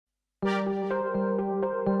Hey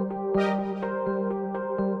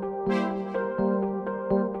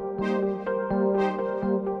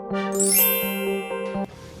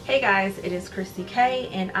guys, it is Kryssy.K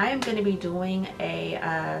and I am going to be doing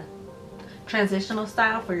a transitional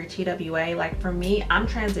style for your TWA. Like for me, I'm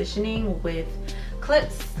transitioning with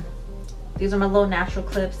clips. These are my little natural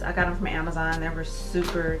clips. I got them from Amazon. They were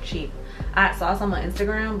super cheap. I saw some on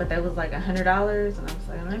Instagram, but they was like $100 and I was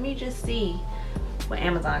like, let me just see what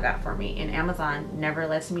Amazon got for me, and Amazon never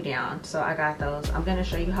lets me down, so I got those. I'm going to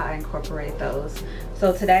show you how I incorporate those.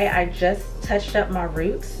 So today I just touched up my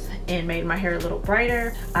roots and made my hair a little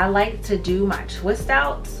brighter. I like to do my twist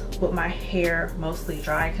outs with my hair mostly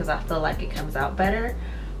dry because I feel like it comes out better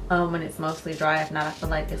when it's mostly dry. If not, I feel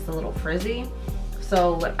like it's a little frizzy.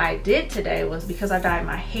 So what I did today was, because I dyed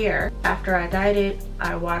my hair, after I dyed it,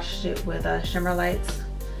 I washed it with a Shimmer Lights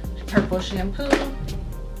purple shampoo.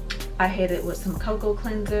 I hit it with some CoCo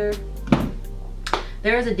cleanser.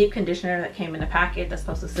 There is a deep conditioner that came in the packet that's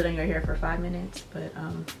supposed to sit on your hair for 5 minutes, but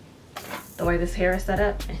the way this hair is set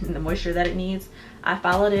up and the moisture that it needs, I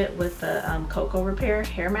followed it with the CoCo Repair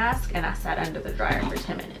hair mask and I sat under the dryer for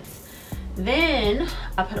 10 minutes. Then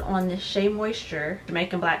I put on this Shea Moisture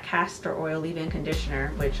Jamaican Black Castor Oil leave-in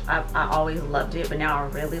conditioner, which I always loved it, but now I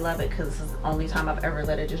really love it because this is the only time I've ever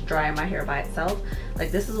let it just dry in my hair by itself.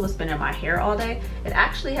 Like, this is what's been in my hair all day. It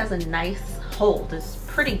actually has a nice hold. It's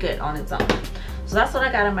pretty good on its own. So that's what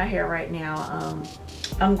I got in my hair right now.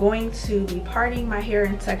 I'm going to be parting my hair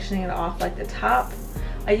and sectioning it off like the top.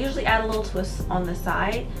 I usually add a little twist on the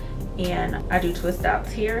side and I do twist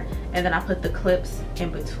outs here, and then I put the clips in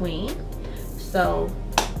between. So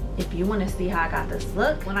if you want to see how I got this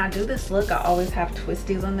look, when I do this look, I always have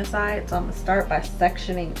twisties on the side. So I'm gonna start by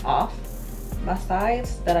sectioning off my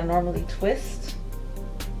sides that I normally twist,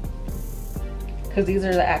 because these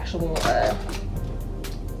are the actual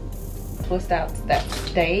twist outs that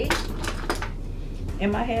stay in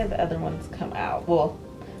my head. The other ones come out. Well,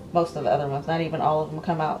 most of the other ones, not even all of them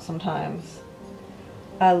come out. Sometimes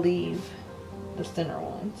I leave the center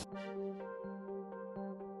ones.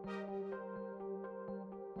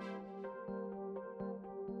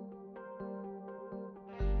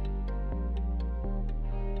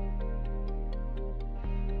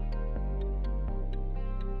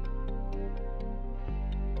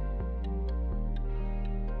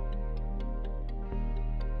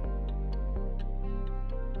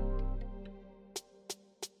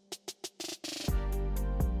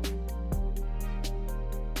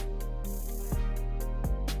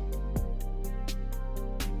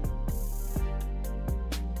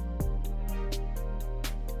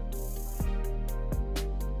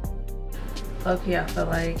 Okay, I feel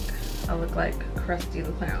like I look like Krusty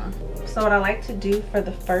the Clown. So what I like to do for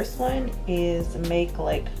the first one is make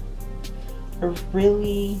like a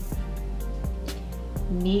really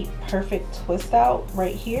neat, perfect twist out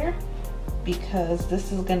right here, because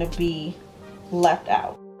this is gonna be left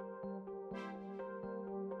out.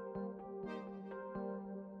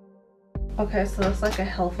 Okay, so it's like a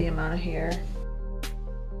healthy amount of hair.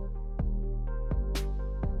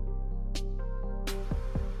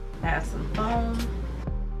 Add some foam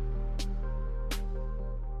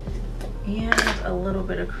and a little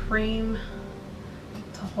bit of cream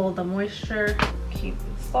to hold the moisture, keep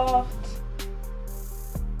it soft.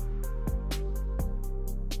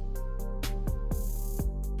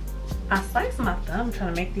 I sliced my thumb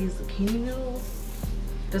trying to make these zucchini noodles.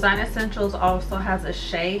 Design Essentials also has a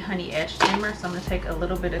Shea Honey Edge Tamer, so I'm going to take a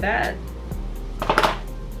little bit of that,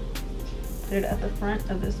 put it at the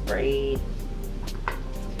front of this braid.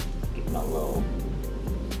 A little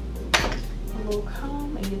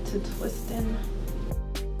comb and get to twisting.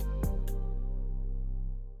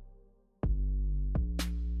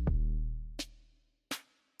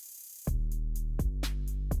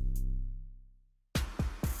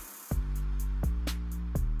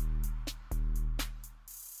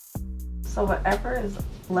 So whatever is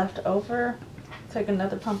left over, take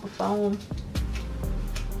another pump of foam,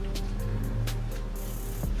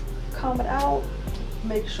 comb it out.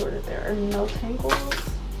 Make sure that there are no tangles.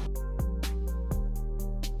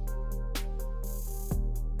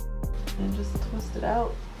 And just twist it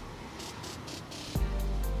out.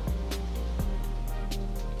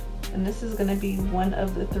 And this is gonna be one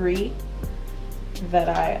of the 3 that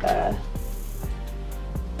I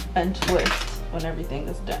untwist when everything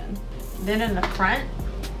is done. Then in the front,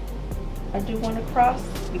 I do one across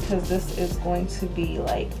because this is going to be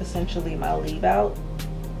like essentially my leave out.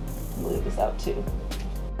 I'll leave this out too.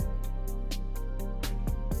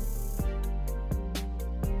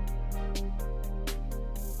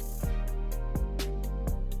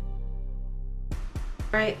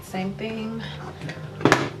 Right, same thing.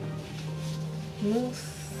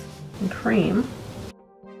 Mousse and cream.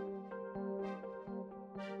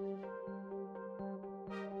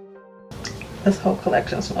 This whole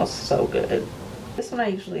collection smells so good. This one I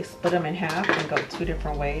usually split them in half and go 2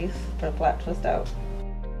 different ways for the flat twist out.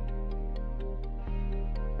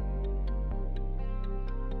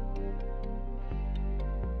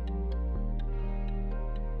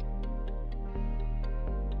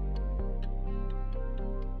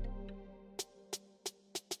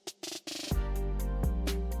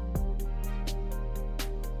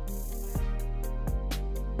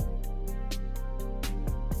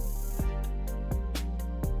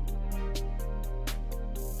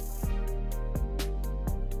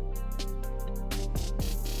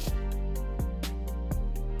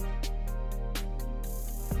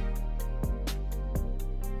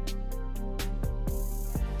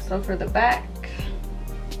 So for the back,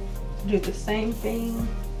 do the same thing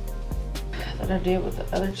that I did with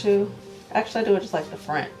the other 2. Actually, I do it just like the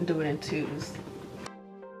front, do it in 2s.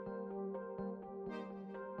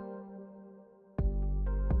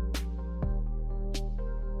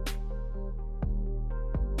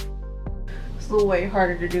 It's a little way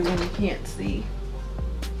harder to do when you can't see.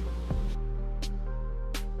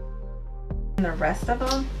 And the rest of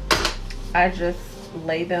them, I just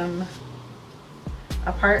lay them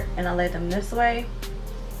apart and I lay them this way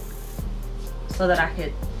so that I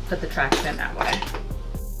could put the tracks in that way.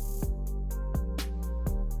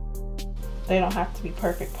 They don't have to be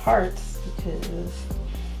perfect parts because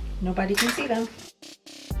nobody can see them.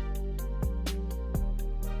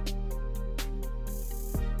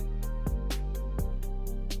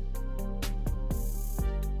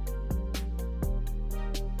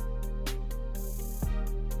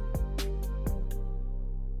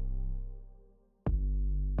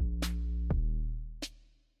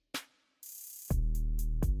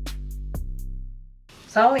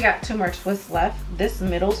 So I only got 2 more twists left. This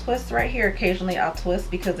middle twist right here, occasionally I'll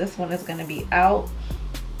twist because this one is going to be out.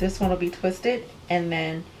 This one will be twisted, and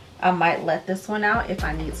then I might let this one out if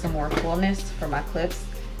I need some more fullness for my clips.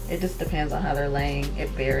 It just depends on how they're laying. It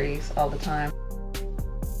varies all the time.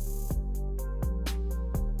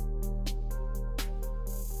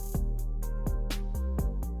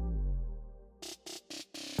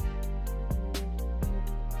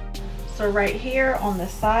 So right here on the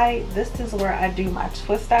side, this is where I do my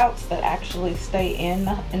twist outs that actually stay in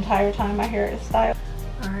the entire time my hair is styled.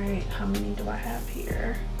 All right, how many do I have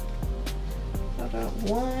here? I got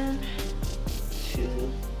 1,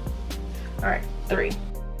 2, all right, 3.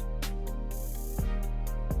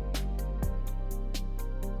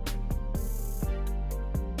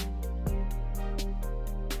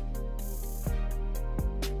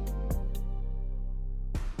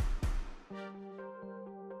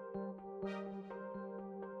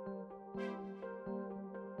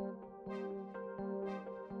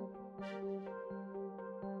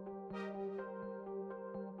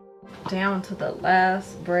 Down to the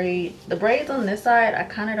last braid. The braids on this side I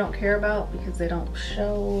kind of don't care about because they don't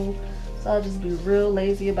show, so I'll just be real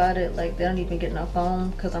lazy about it. Like, they don't even get no foam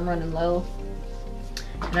because I'm running low,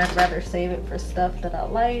 and I'd rather save it for stuff that I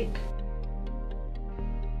like.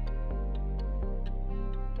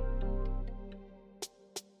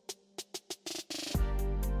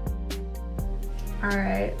 All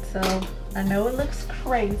right, so I know it looks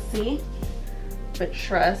crazy, but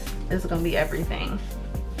trust, it's gonna be everything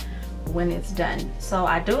when it's done. So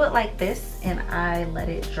I do it like this and I let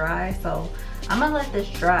it dry. So I'm gonna let this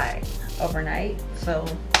dry overnight. So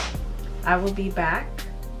I will be back,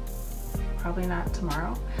 probably not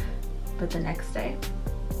tomorrow, but the next day.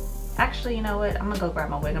 Actually, you know what? I'm gonna go grab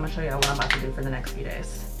my wig. I'm gonna show y'all what I'm about to do for the next few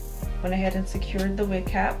days. Went ahead and secured the wig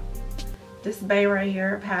cap. This bae right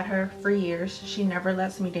here, I've had her for years. She never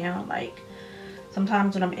lets me down. Like,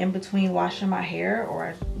 sometimes when I'm in between washing my hair or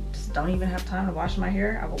I just don't even have time to wash my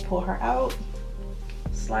hair, I will pull her out,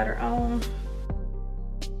 slide her on.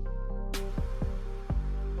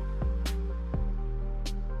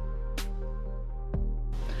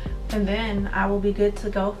 And then I will be good to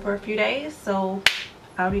go for a few days. So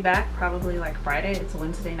I'll be back probably like Friday, it's a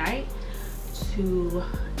Wednesday night, to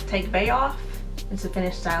take bae off and to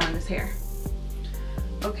finish styling this hair.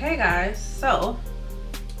 Okay guys, so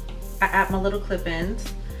I add my little clip-ins.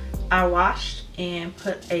 I washed and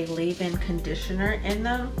put a leave-in conditioner in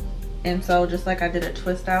them. And so just like I did a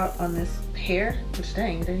twist out on this hair, which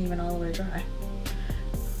dang, it didn't even all the way dry.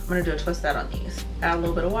 I'm gonna do a twist out on these. Add a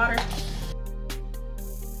little bit of water.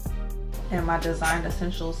 And my Design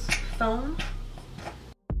Essentials foam.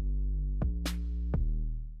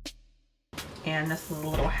 And this is a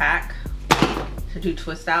little hack to do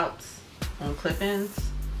twist outs on clip-ins.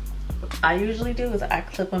 What I usually do is I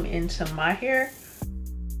clip them into my hair,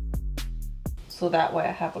 so that way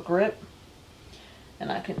I have a grip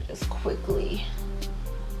and I can just quickly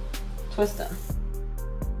twist them.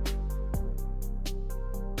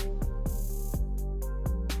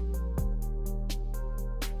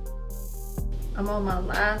 I'm on my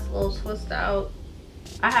last little twist out.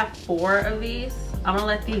 I have 4 of these. I'm gonna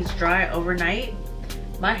let these dry overnight.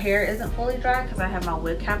 My hair isn't fully dry because I have my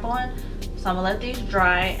wig cap on. So I'm gonna let these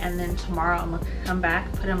dry, and then tomorrow I'm gonna come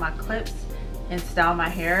back, put in my clips, and style my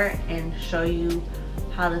hair and show you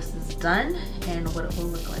how this is done and what it will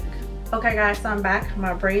look like. Okay guys, so I'm back.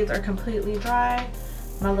 My braids are completely dry.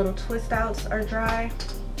 My little twist outs are dry.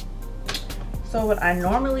 So what I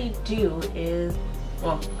normally do is,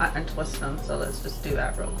 well, I untwist them, so let's just do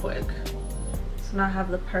that real quick. So now I have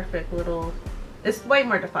the perfect little, it's way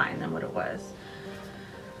more defined than what it was.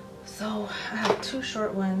 So I have 2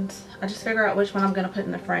 short ones. I just figure out which one I'm gonna put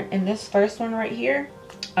in the front. And this first one right here,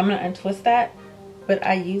 I'm gonna untwist that, but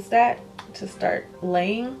I use that to start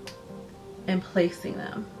laying and placing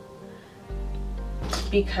them.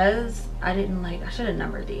 Because I didn't I should have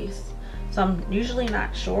numbered these. So I'm usually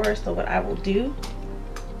not sure, so what I will do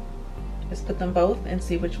is put them both and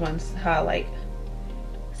see which ones, how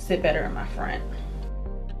sit better in my front.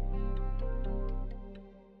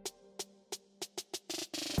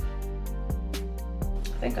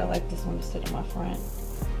 I think I like this one to sit in my front.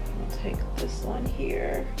 I'll take this one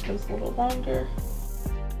here because it's a little longer.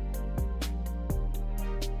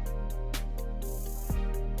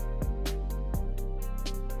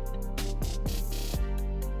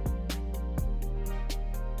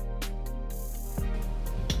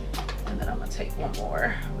 And then I'm gonna take one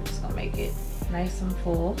more. We're just gonna make it nice and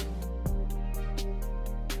full.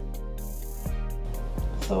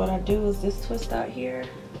 So what I do is this twist out here.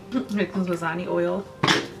 Here comes Mazani oil.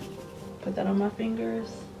 Put that on my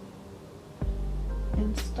fingers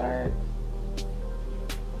and start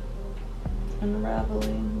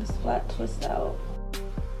unraveling this flat twist out.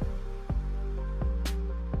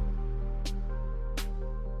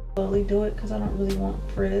 Slowly do it because I don't really want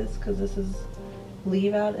frizz, because this is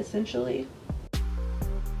leave out essentially.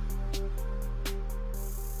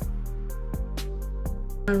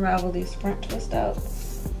 Unravel these front twist outs.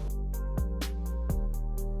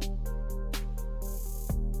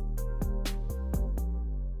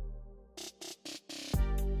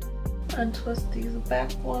 Untwist these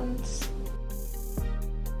back ones.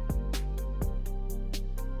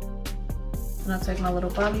 And I'll take my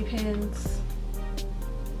little bobby pins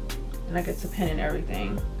and I get to pin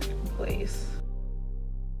everything in place.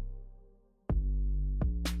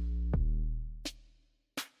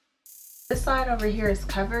 This side over here is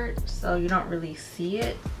covered, so you don't really see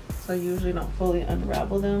it. So I usually don't fully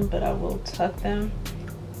unravel them, but I will tuck them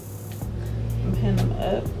and pin them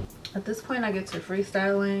up. At this point I get to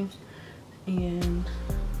freestyling, and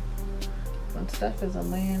when stuff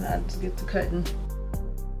isn't laying, I just get to cutting.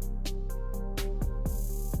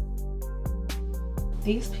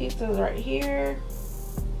 These pieces right here,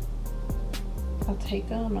 I take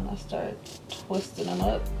them and I start twisting them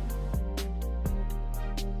up.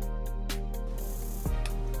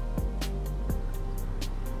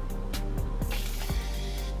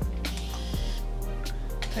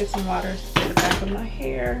 Take some water to the back of my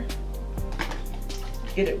hair,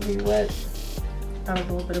 get it re-wet. Add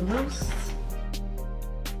a little bit of mousse.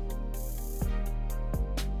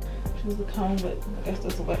 Choose the comb, but I guess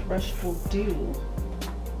this wet brush will do.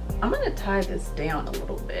 I'm gonna tie this down a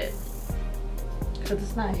little bit because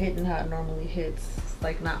it's not hitting how it normally hits. It's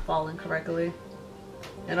like not falling correctly.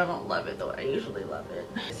 And I don't love it the way I usually love it.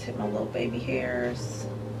 Just hit my little baby hairs.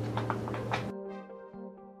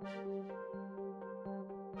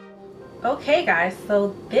 Okay guys,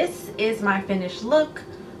 so this is my finished look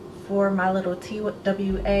for my little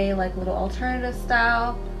TWA, like little alternative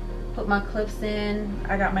style. Put my clips in.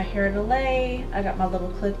 I got my hair to lay. I got my little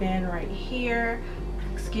clip in right here.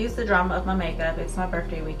 Excuse the drama of my makeup. It's my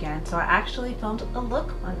birthday weekend, so I actually filmed a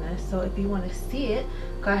look on this. So if you want to see it,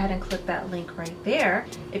 go ahead and click that link right there.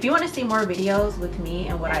 If you want to see more videos with me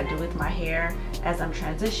and what I do with my hair as I'm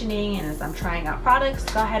transitioning and as I'm trying out products,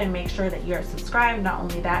 go ahead and make sure that you're subscribed. Not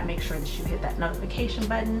only that, make sure that you hit that notification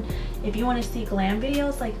button. If you want to see glam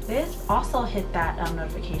videos like this, also hit that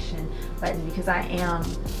notification button, because I am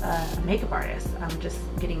a makeup artist. I'm just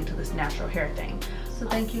getting into this natural hair thing. So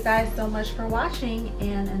thank you guys so much for watching,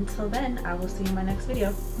 and until then, I will see you in my next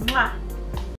video. Mwah!